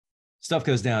Stuff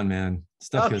goes down, man.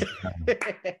 Stuff goes down.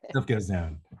 Okay. Stuff goes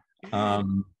down.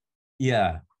 Um,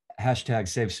 yeah. Hashtag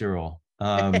save Cyril.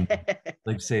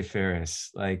 Like save Ferris.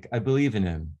 Like I believe in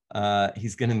him.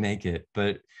 He's gonna make it,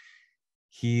 but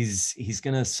he's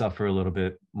gonna suffer a little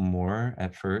bit more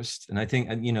at first. And I think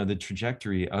the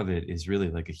trajectory of it is really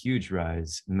like a huge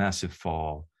rise, massive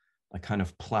fall, a kind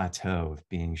of plateau of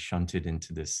being shunted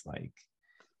into this like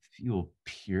fuel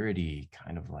purity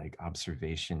kind of like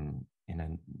observation in a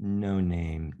no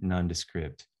name,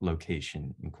 nondescript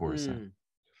location in Coruscant. Mm,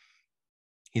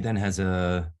 He then has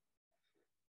a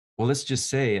well, let's just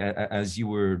say, as you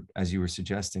were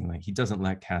suggesting, like he doesn't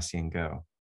let Cassian go,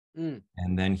 mm,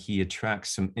 and then he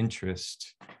attracts some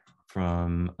interest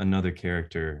from another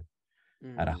character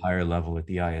at a mm. higher level at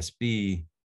the ISB,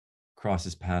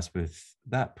 crosses paths with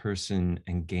that person,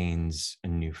 and gains a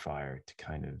new fire to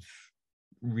kind of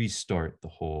restart the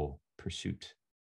whole pursuit.